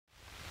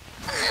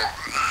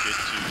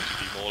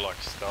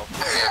like stealth.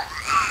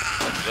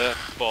 But that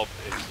Bob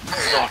is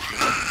not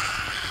human.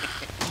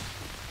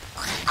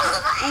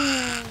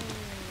 Ooh,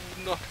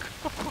 not.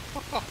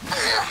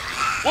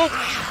 Whoa!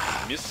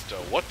 Mister,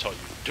 what are you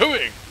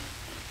doing?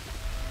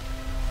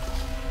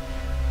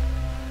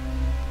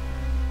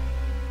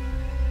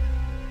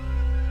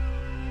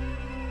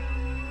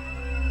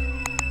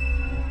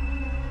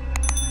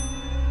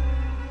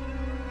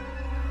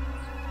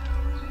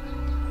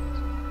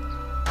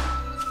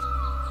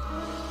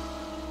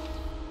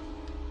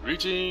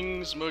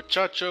 Greetings,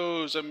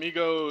 muchachos,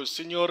 amigos,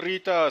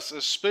 senoritas.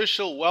 A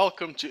special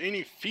welcome to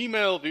any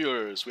female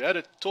viewers. We had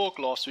a talk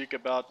last week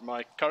about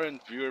my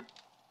current viewer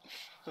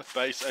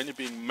base only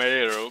being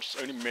males,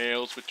 only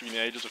males between the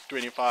ages of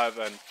 25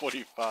 and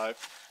 45.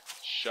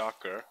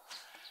 Shocker.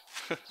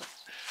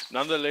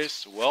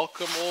 Nonetheless,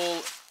 welcome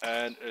all,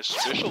 and a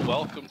special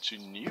welcome to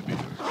new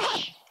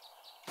viewers.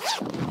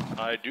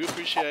 I do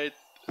appreciate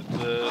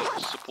the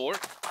support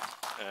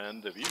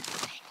and the views.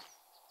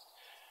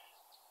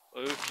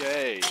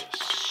 Okay,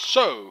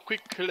 so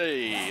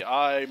quickly,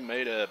 I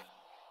made a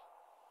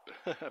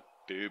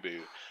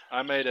boo-boo.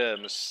 I had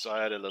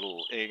a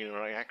little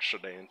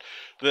accident.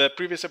 The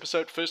previous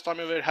episode, first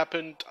time ever it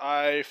happened,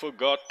 I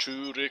forgot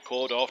to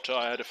record after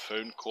I had a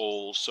phone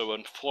call. So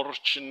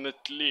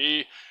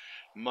unfortunately,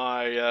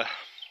 my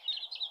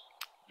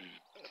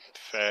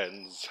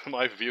fans,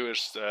 my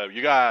viewers,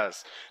 you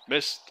guys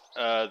missed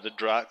the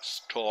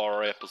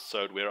drugstore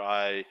episode where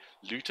I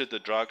looted the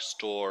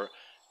drugstore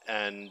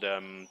and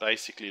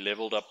basically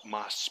leveled up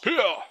my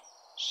spear.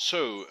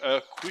 So a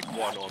quick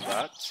one on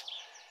that.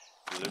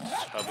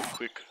 Let's have a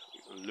quick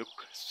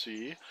look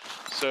see.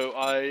 So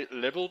I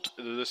leveled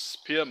the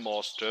spear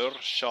master.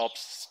 Sharp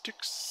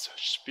sticks.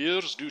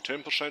 Spears do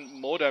 10%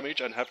 more damage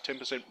and have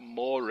 10%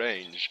 more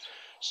range.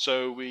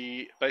 So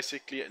we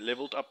basically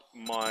leveled up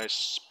my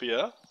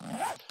spear,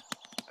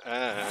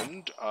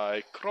 and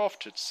I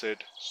crafted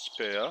said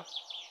spear.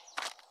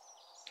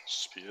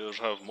 Spears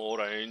have more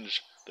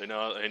range than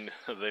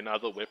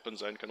other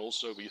weapons and can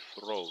also be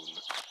thrown.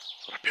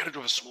 So I repaired it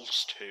with a small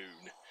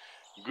stone.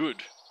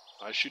 Good.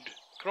 I should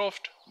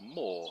craft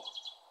more,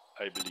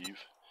 I believe.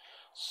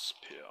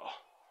 Spear.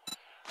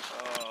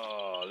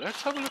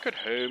 Let's have a look at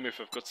home if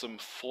I've got some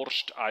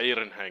forged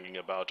iron hanging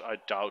about. I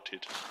doubt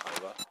it,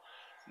 however.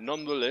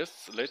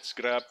 Nonetheless, let's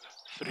grab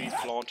 3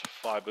 plant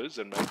fibers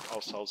and make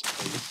ourselves a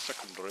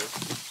secondary.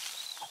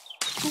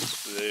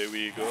 There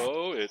we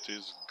go. It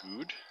is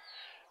good.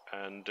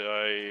 And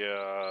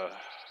I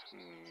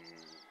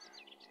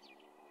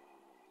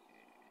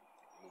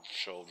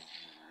shall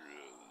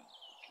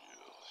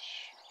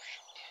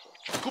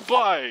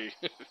goodbye.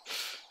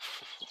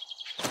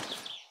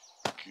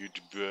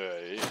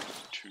 Goodbye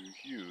to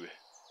you.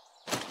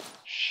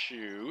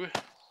 Shoo,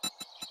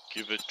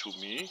 give it to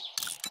me.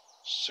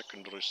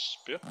 Secondary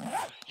spear.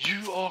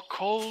 You are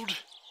cold,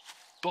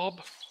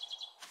 Bob.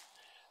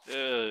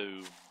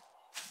 Oh,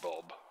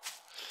 Bob.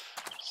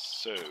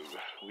 So,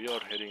 we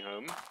are heading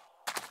home.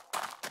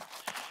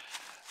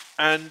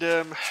 And,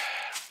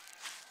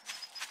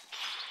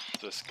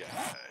 this guy.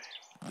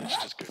 Let's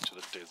just go to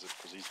the desert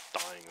because he's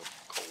dying of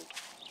cold.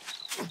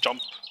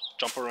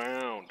 Jump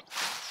around.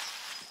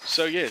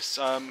 So, yes,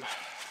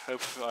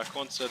 hope I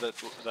can't say that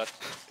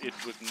it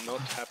would not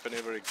happen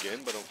ever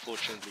again, but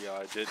unfortunately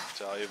I did,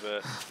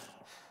 however,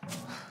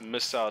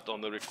 miss out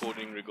on the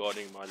recording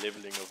regarding my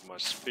leveling of my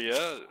spear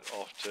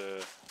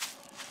after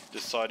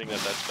deciding that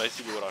that's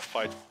basically what I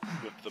fight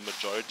with the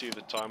majority of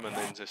the time. And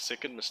then the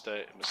second the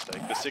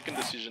second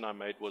decision I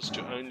made was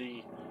to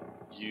only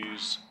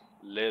use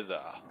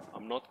leather.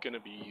 I'm not going to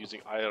be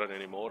using iron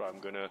anymore. I'm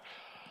going to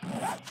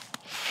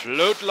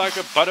float like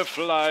a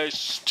butterfly,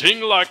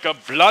 sting like a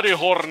bloody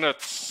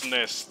hornet's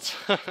nest.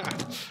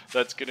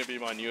 That's going to be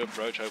my new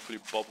approach. Hopefully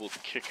Bob will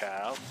kick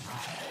out.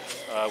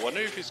 I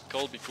wonder if he's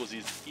cold because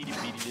his itty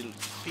bitty little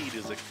feet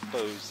is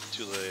exposed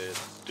to the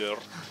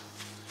dirt.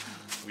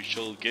 We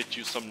shall get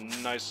you some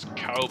nice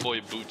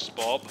cowboy boots,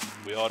 Bob.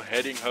 We are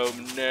heading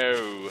home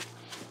now.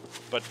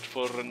 But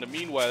for in the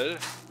meanwhile,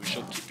 we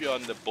shall keep you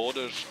on the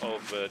borders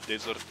of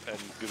desert and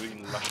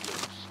green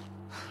lushlands.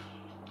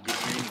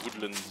 Green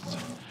woodlands.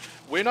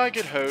 When I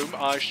get home,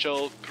 I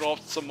shall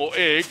craft some more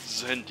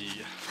eggs, and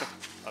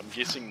I'm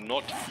guessing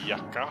not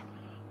yakka,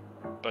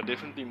 but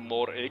definitely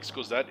more eggs,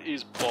 because that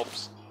is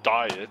Bob's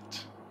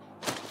diet.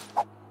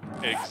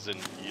 Eggs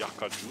and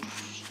yakka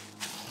juice.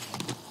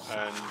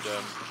 And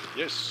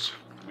yes,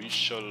 we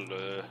shall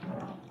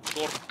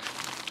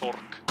talk.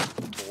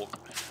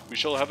 We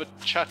shall have a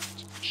chat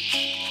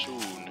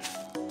soon.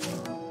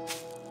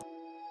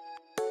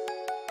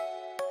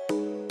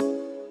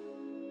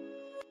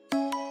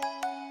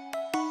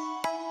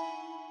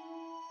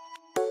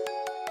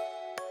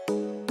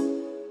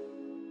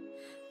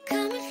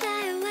 Come and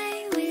fly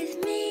away with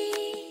me.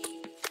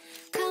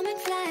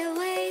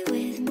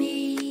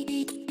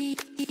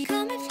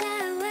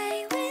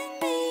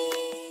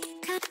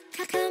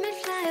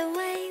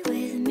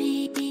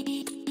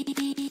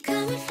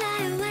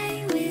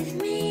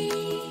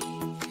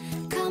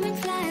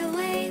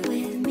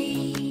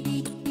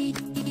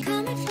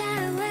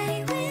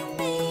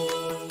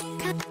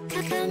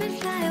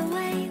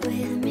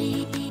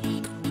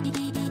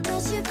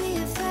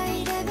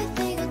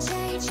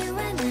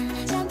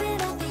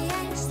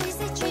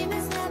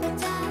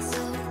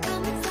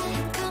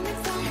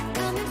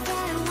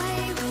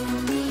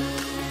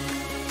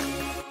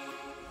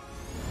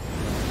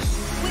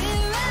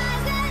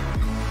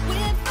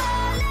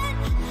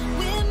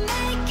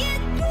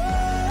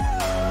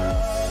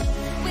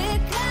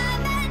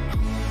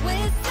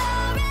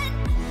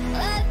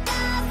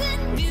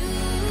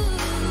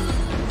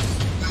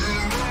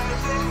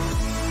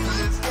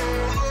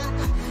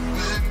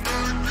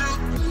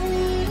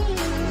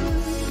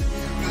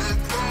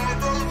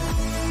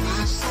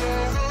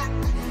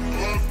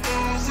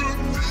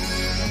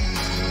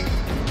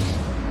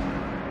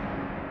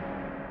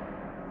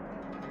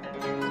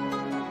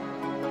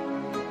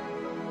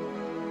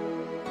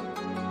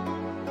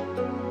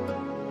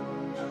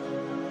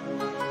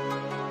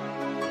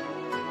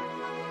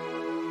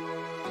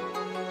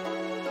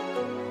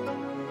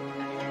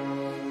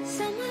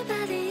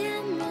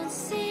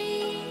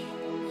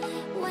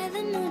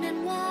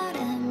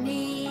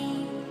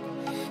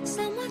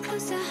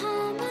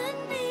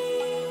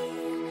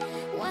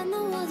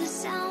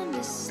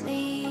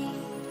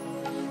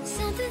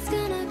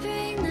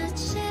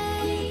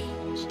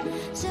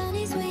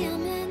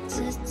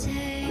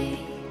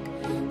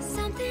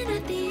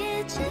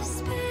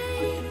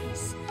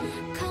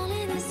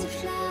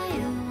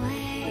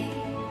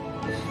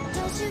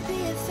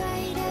 be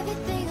afraid,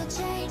 everything will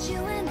change. You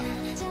and I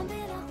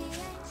jumping off the edge.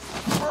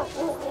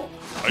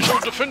 I shall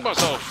defend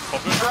myself,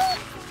 Puppet.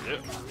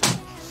 Yeah.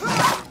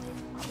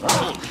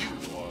 Oh,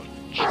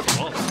 you are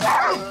strong.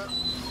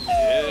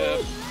 Yeah.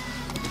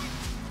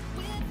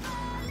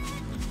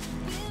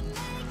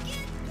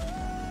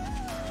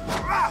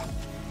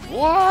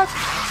 What?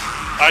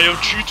 I am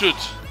cheated.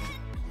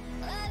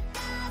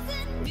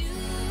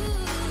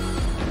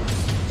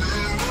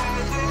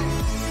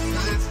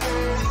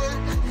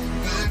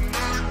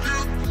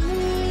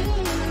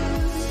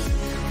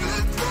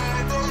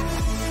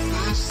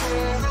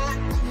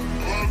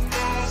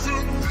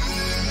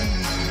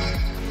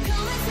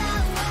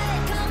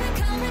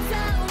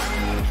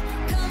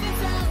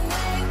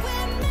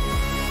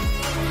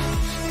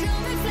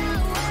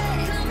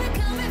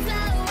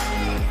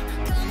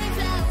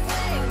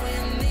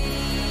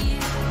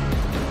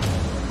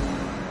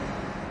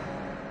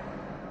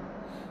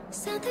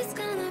 Something's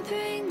gonna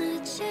bring the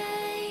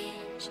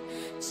change.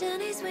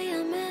 Journeys we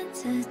are meant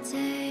to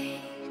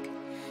take.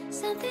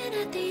 Something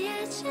at the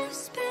edge of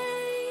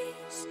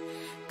space,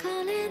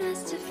 calling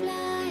us to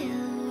fly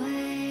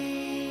away.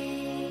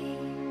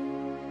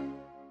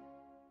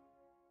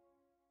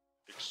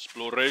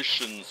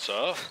 Exploration,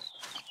 sir.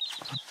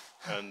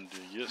 And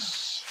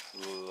yes,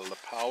 the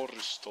power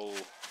is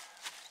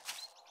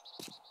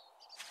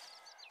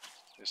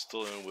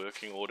still in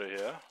working order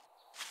here.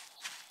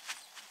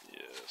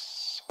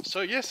 Yes.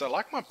 So yes, I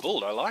like my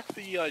build. I like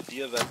the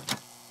idea that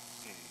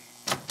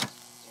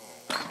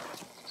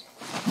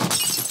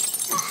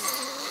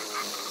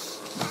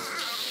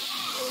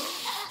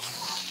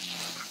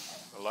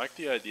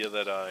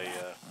I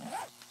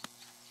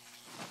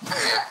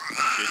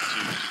get to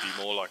be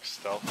more like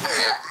stealth.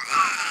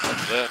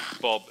 That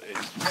Bob is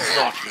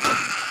not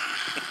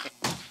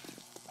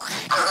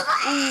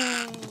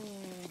Ooh,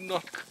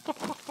 not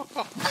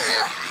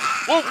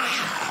whoa!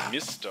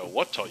 Mister,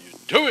 what are you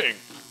doing?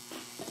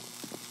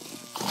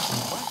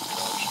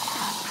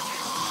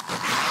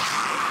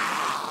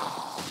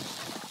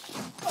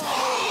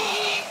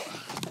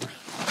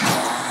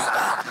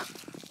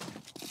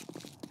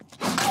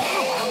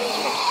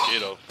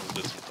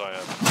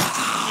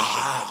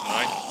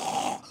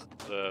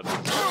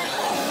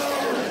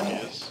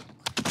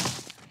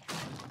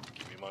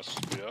 Give me my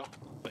spear.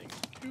 Thank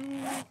you.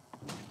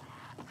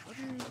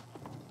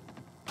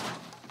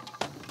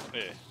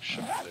 Yeah,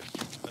 shift left.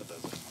 That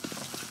does it.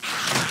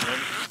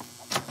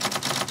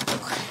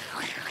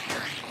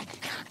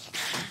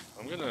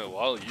 I'm gonna,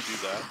 while you do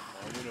that,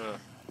 I'm gonna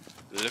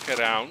look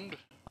around.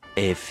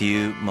 A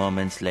few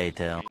moments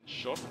later.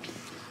 Shot.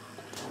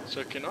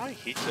 So can I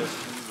hit her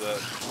through the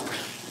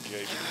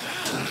gate?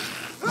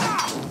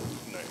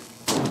 No.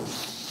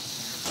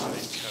 I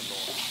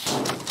cannot.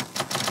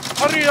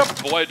 Hurry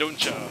up, why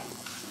don't ya?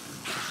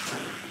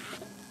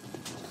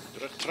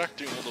 You're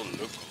attracting all the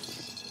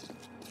locals.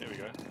 There we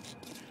go.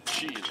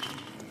 She is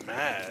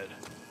mad.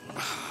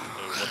 Oh,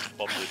 what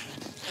Bob did.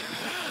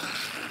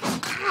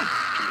 Treat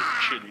a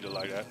cheerleader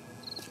like that.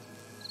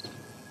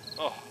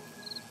 Oh,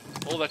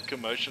 all that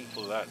commotion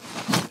for that.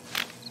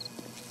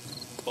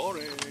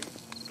 Boring.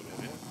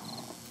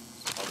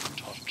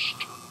 Untouched.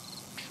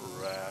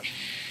 Trash.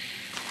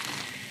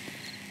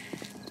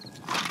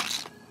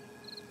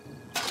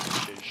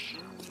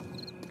 Location.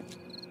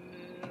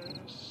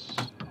 Yes.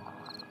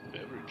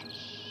 Beverages.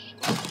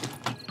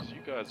 Jeez,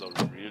 you guys are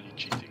really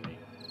cheating me.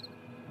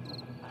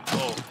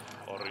 Oh,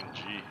 RNG.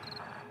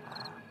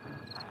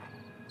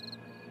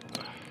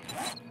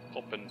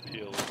 Poppin'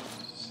 pills.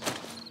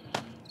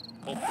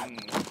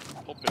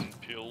 Poppin'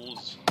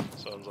 pills.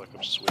 Sounds like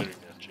I'm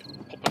swearing at you.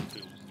 Poppin'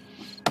 pills.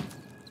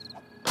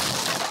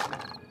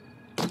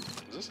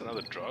 Is this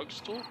another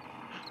drugstore?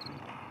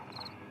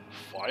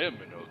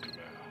 Fireman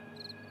Okama.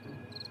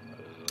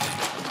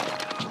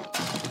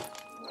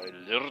 I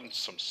learned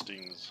some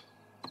stings.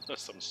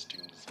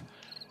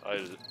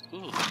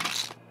 Ooh.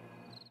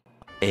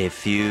 A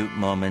few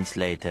moments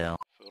later.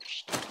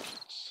 First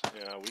kits.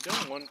 Yeah, we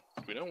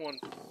don't want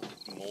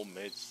more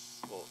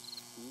meds. Well,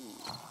 ooh,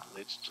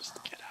 let's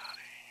just get out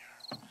of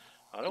here.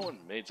 I don't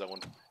want meds, I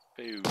want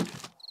food.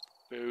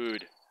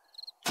 Food.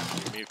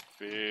 Give me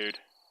food.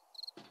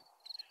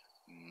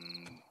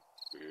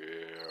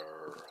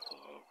 Beer.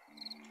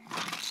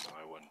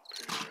 I want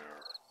beer.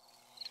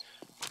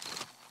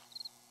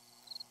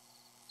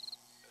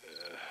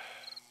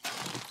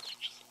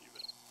 Just leave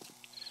it.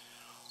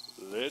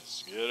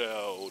 Let's get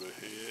out of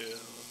here.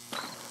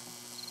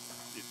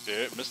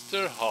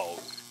 Mr.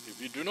 Hawk,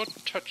 if you do not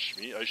touch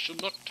me, I shall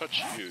not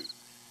touch you.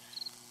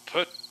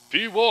 But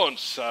be warned,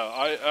 sir,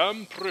 I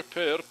am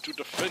prepared to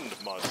defend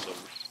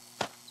myself.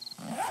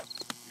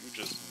 You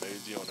just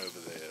mosey on over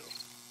there.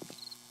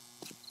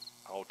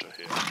 Out of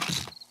here.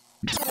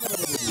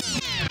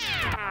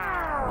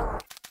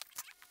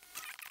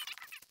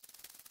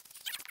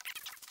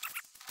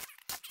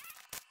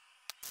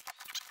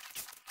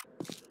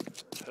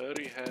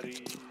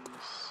 Harry's.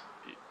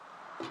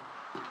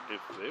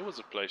 If there was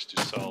a place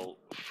to sell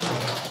food,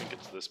 I think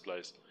it's this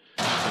place.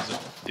 Because it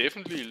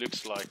definitely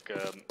looks like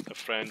a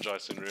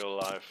franchise in real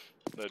life.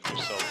 They do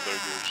sell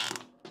burgers.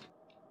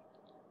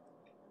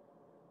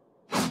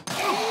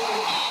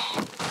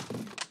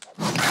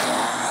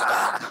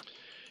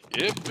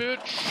 Yeah,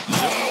 bitch!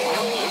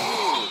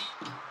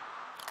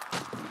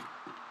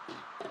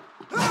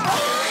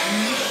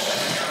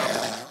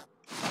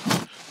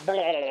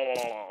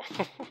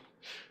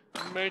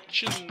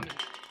 Matching.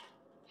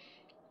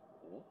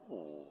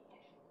 Ooh.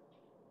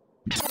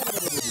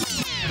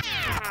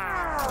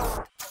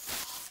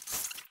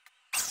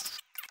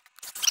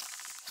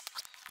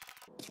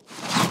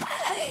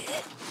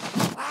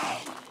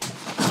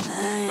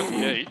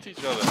 Yeah, eat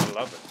each other. I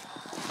love it.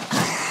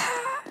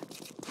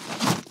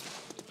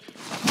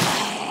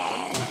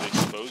 One with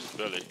exposed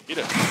belly. Eat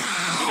it.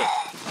 Eat it.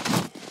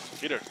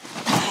 Eat it.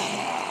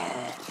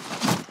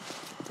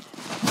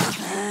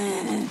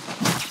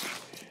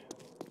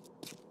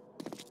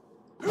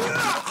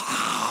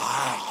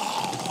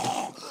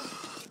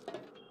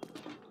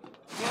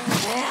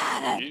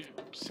 You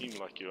seem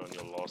like you're on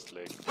your last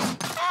leg.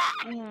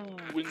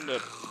 Ooh, in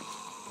the...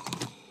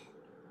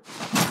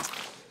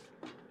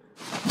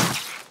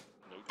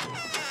 Nope.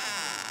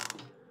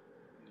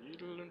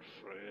 Needle and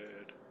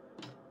thread.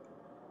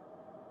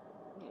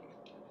 Ooh.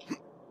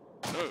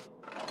 No.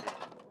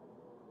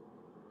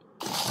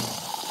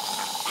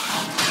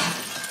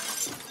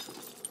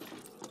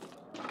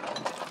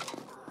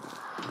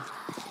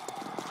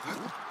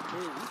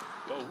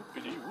 Oh,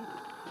 whoopity whoop.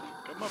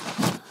 Come on.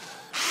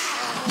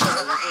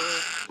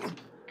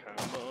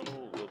 Come on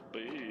over,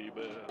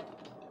 baby.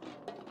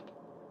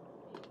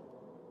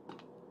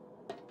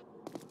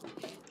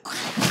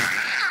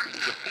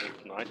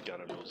 Night gun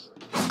of yours.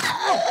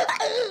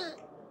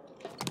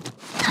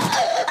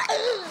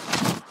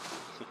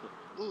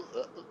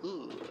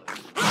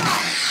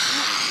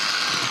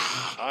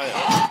 I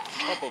am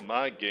top of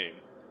my game,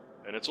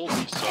 and it's all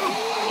me, son,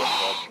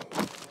 not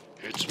Bob.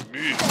 It's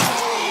me,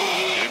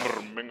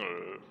 Gamer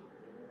Mengel.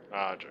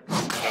 Ah, joke.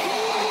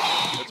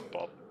 No, it's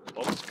Bob.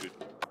 Bob's good.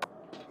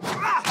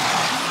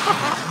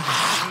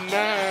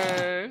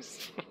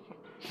 Nice!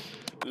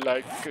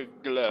 Like a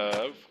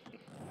glove.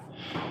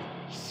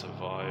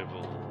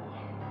 Survival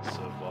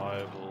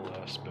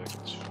aspect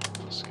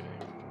of this game.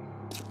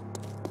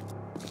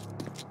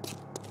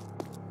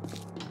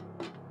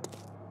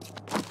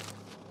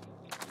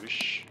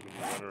 Wish when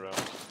you run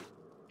around,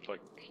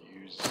 like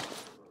use,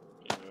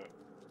 you know,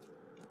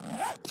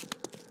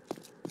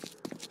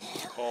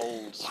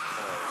 cold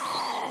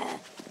spells.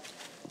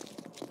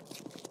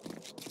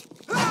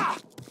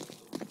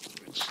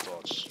 It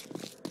starts.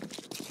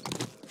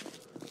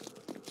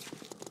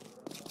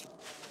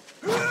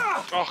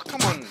 Oh,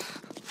 come on!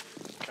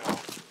 Cow.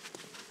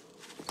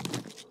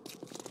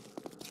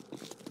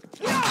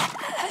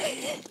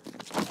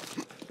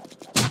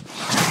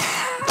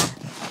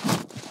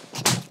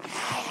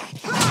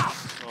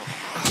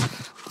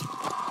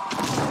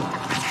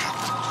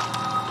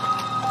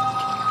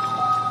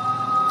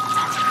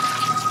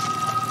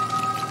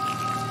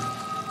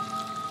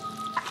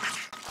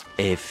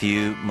 A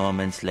few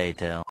moments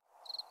later.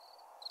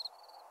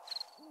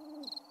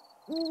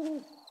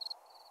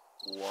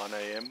 1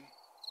 AM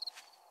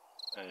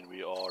and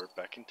we are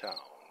back in town.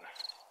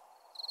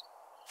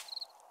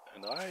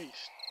 And I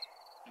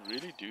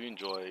really do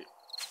enjoy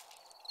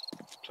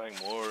playing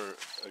more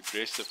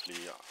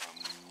aggressively.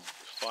 I'm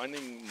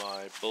finding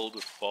my build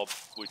with Bob,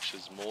 which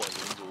is more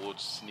leaning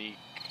towards sneak,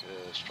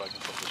 striking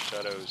from the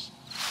shadows.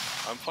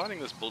 I'm finding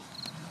this build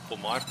for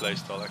my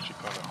playstyle actually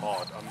kind of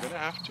hard. I'm gonna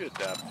have to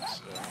adapt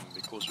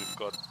because we've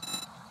got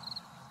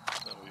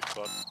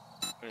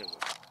where is it?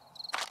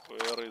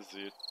 Where is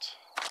it?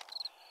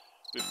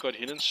 We've got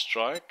hidden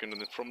strike, and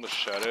then from the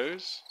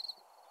shadows,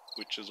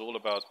 which is all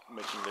about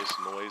making less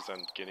noise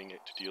and getting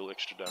it to deal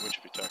extra damage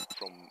if you attack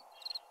from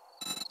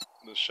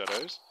the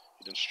shadows.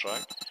 Hidden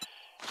strike.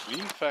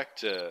 Lean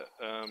factor.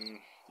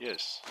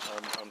 Yes,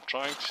 I'm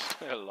trying to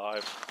stay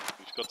alive.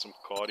 We've got some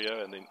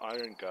cardio, and then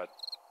iron gut.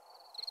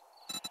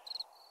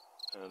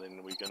 And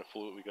then we're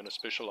gonna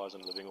specialize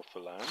in living off the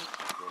land.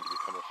 We're going to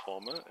become a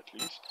farmer at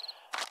least.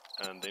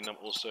 And then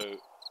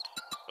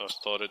I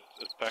started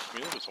a pack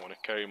meal because I want to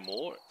carry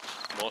more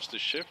Master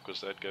Chef, because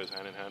that goes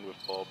hand in hand with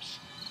Bob's,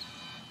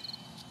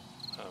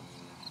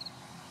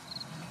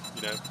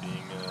 you know,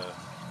 being a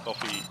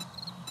coffee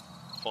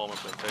farmer,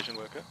 plantation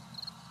worker.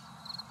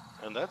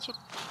 And that's what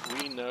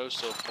we know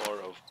so far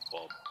of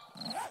Bob.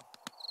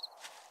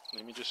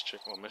 Let me just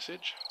check my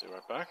message. Be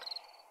right back.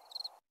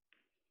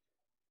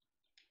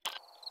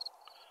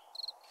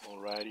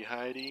 Alrighty,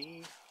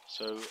 Heidi.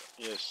 So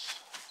yes,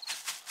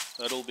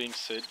 that all being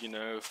said, you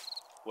know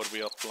what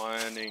we are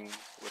planning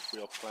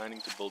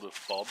to build with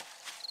Bob.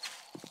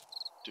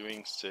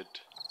 Doing said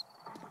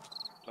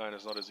plan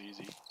is not as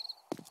easy.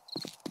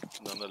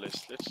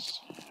 Nonetheless, let's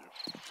see.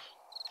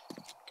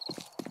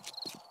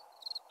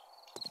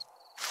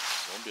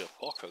 Zombie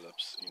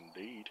apocalypse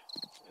indeed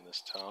in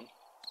this town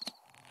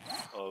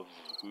of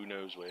who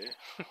knows where.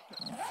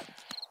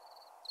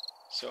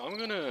 So I'm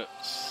gonna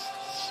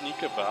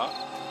sneak about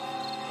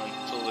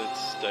until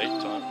it's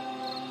daytime,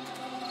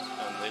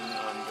 and then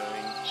I'm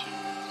going to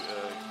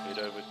head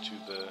over to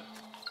the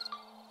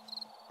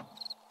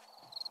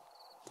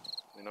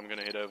Then I'm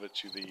gonna head over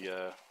to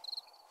the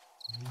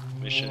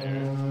mission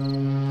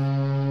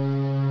area.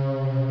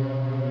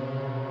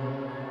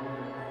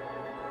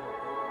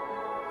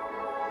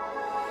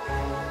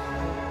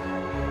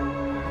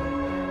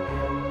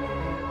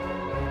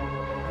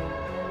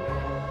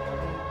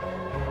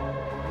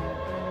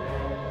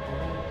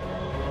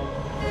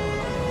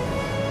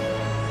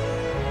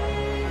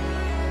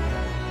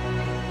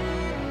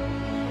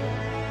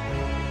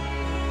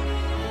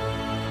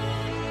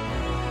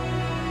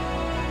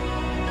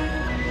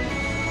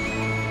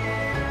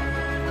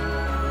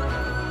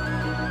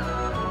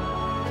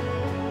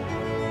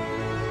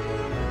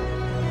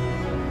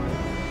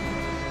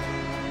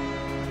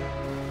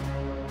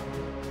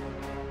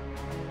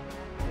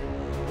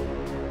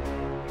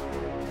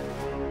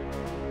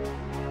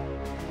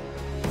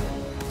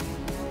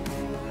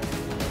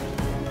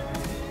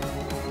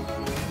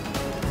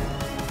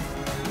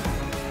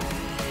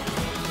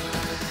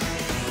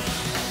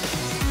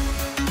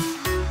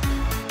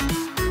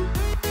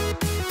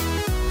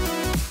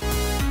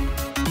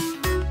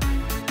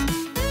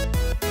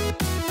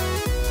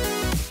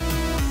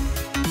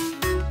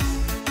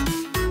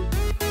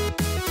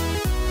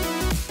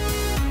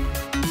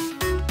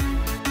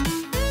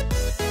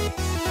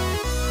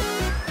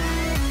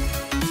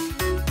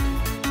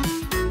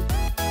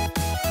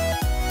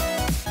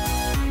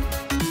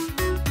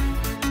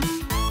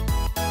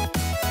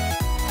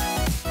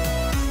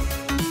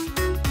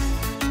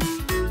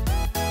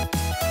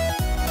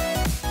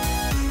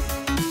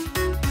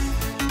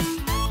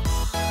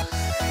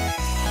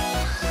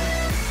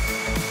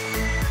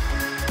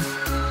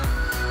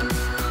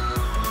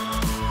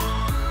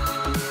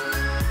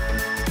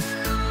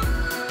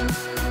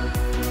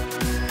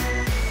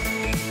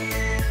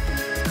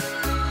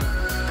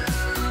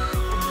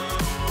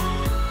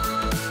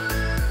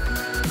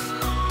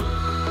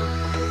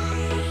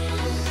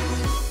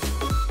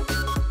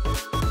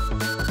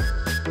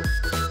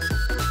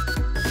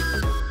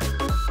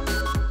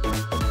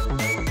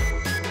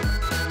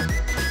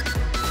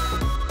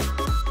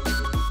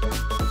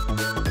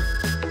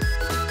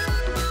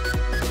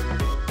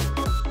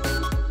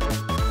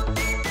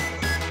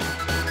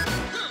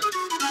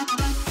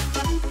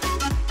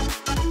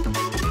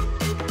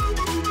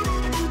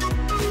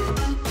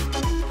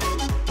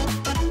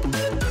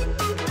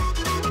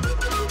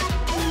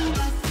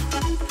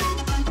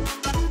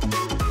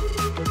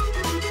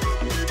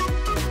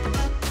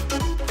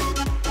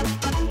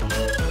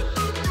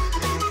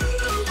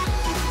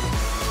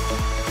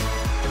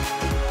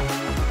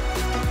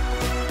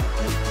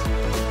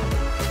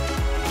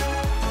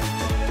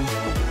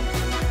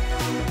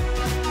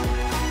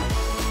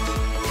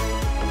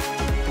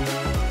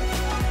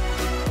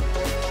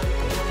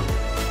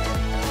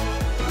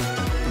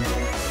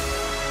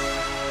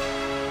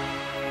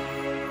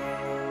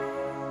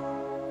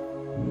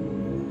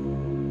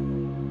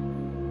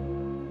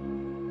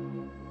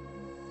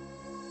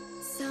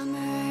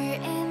 Summer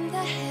in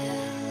the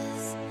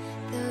hills,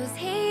 those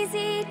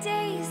hazy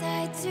days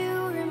I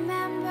do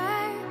remember.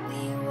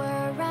 We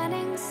were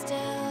running still,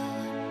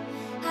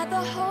 had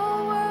the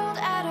whole world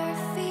at our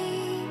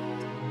feet,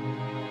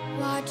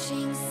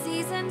 watching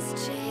seasons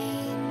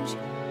change.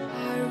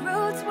 Our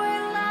roads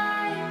were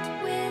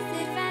lined with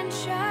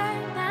adventure,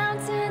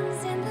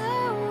 mountains in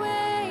the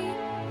way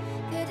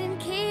couldn't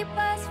keep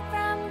us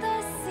from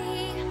the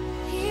sea.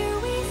 Here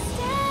we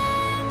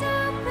stand,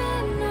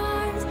 open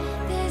arms.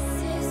 This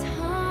is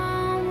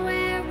home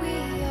where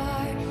we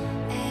are,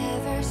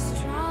 ever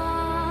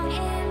strong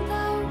in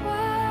the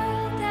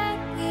world that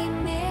we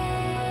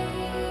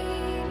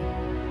made.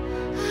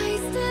 I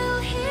still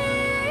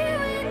hear you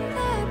in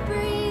the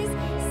breeze,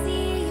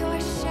 see your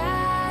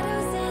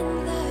shadows in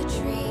the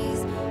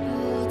trees,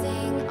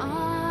 holding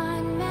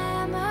on.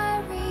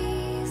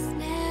 Memories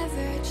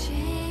never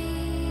change.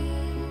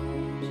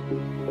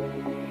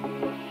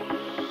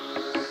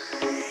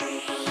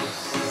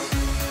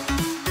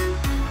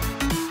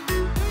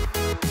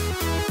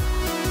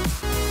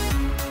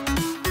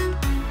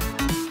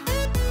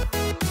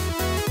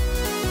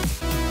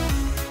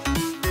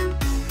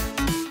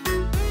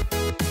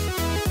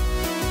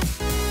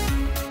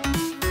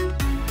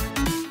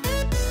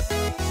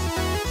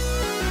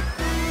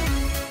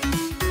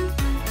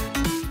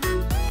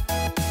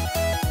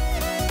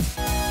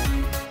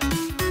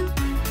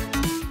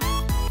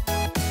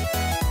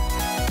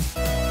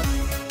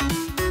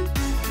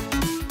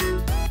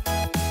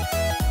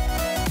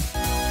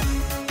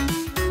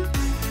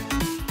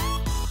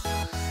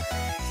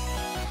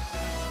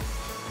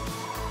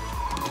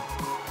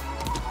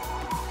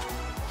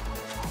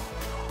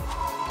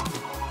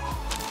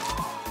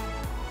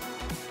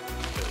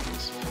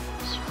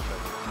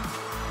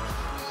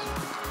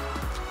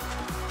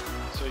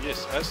 So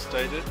yes, as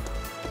stated,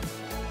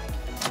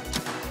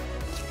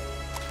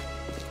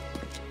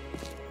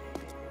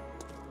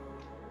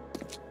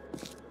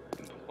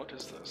 what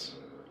is this?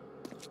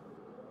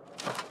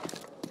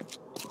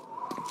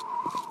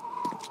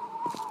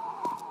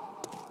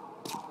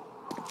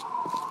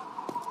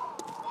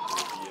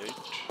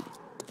 VH.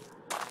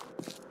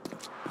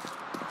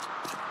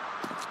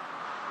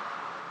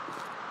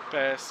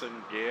 pass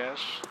and gas.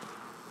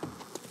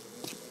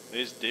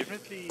 There's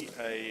definitely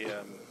a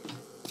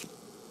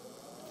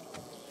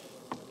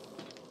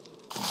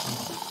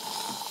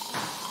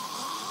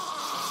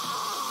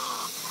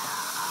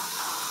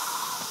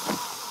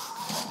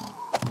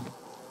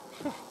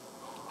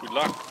good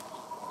luck.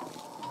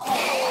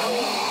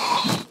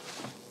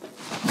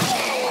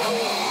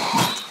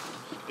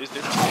 There's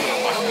definitely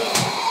like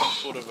some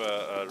sort of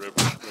a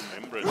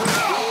remembrance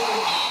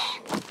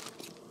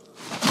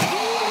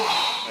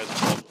as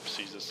Bob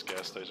sees this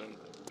gas station,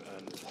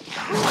 and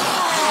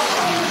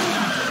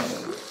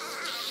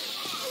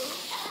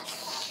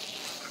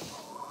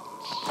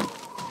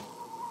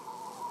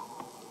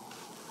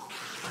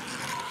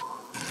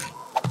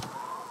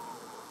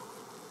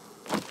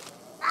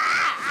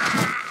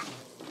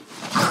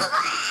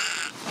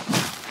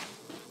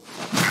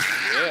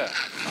yeah.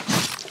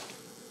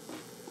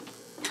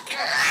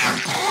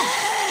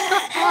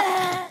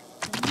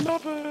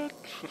 Love it.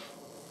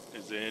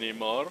 Is there any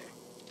more?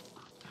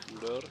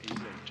 Cooler is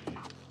empty.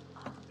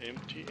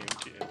 Empty,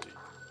 empty, empty.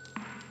 I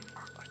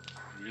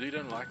really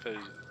don't like the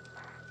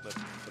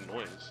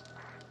noise.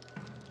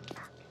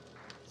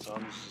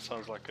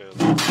 Sounds like a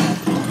one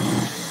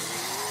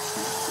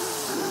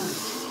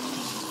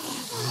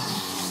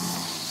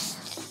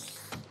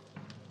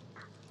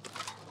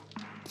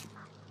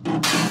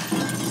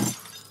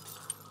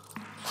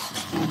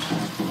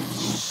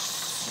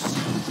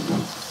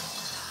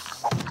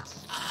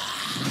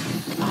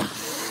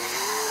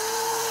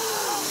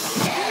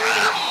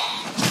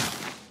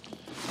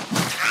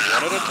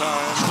at a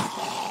time.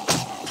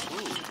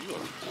 Ooh, you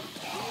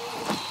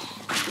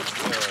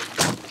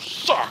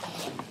suck.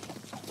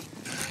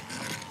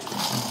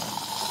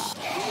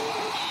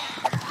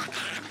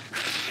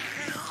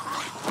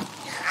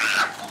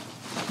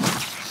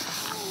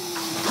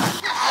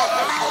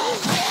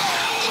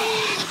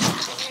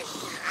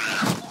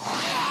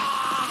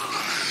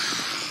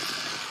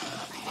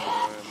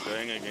 I'm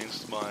going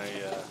against my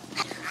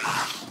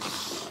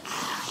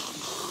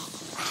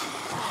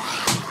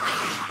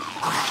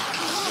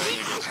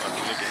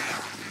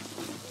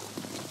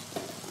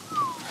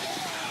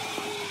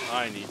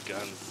I need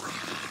guns.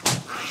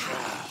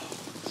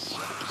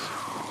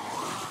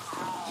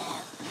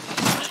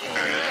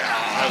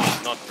 I was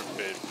not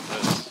prepared for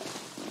this.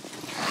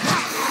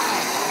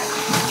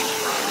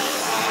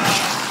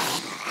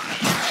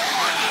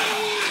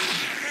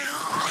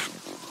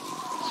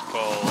 It's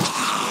called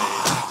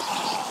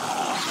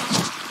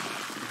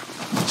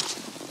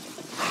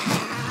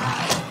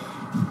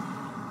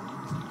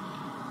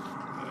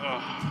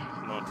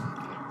not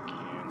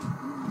again.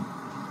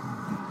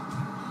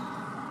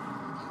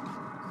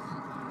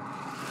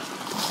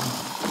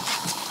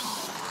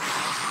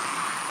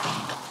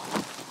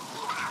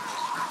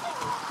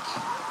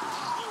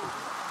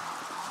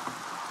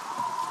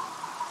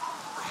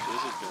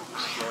 This is going to be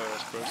slow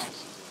as process.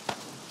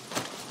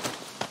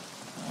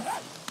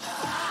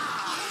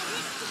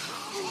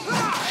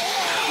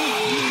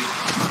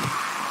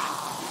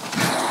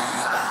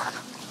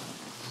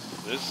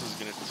 This is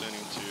going to turn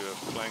into a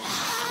flank.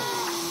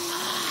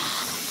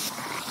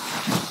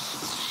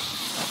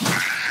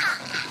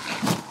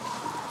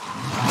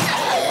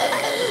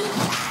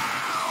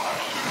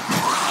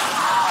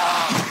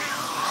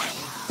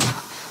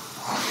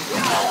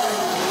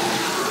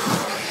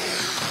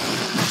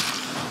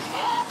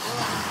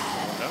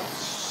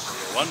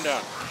 One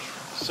down.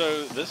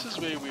 So this is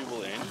where we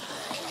will end.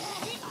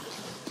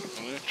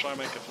 I'm going to try and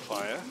make a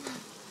fire.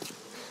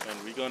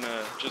 And we're going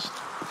to just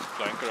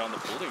flank around the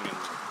building and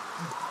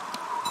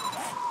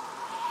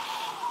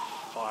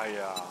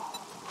fire.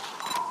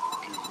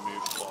 Give me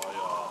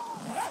fire.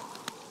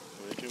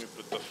 Where can we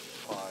put the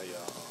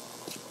fire?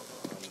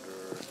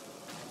 Under,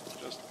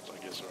 just I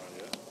guess around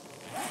here.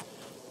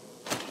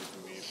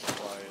 Give me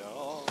fire.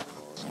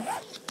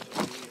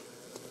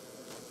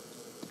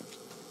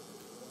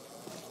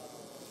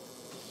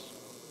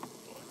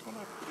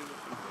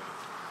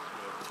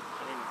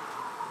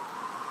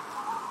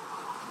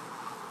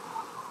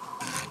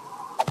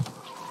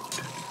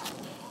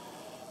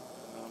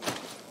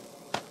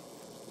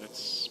 Let's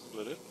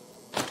split it.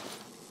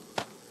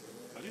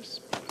 How do you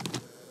split it?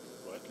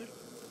 Right click?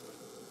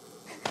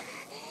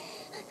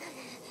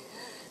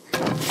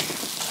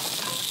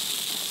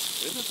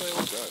 Where did they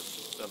all go?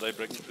 Are they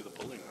breaking through the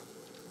building now?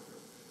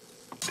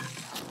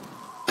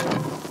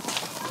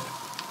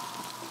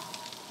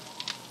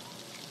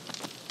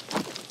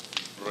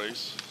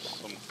 Brace,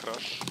 some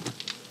crush.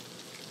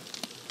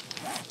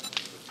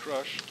 The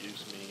crush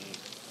gives me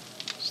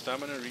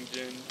stamina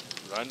regen,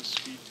 run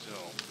speed,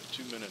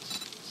 2 minutes.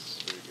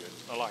 It's very good.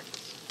 I like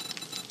this.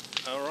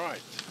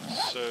 Alright,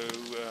 so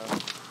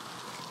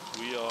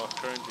we are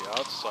currently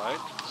outside,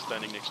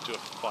 standing next to a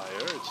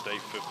fire. It's day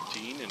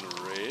 15 in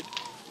red.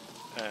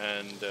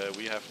 And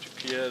we have to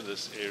clear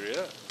this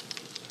area.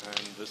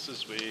 And this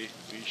is where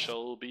we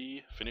shall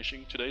be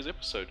finishing today's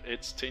episode.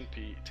 It's 10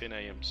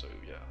 a.m. so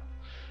yeah.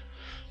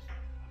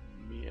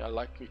 Yeah,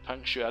 like me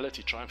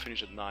punctuality, try and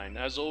finish at 9.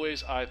 As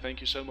always, I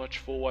thank you so much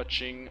for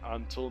watching.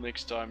 Until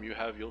next time, you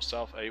have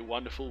yourself a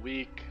wonderful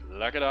week.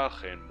 Lekker dag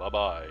and bye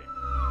bye.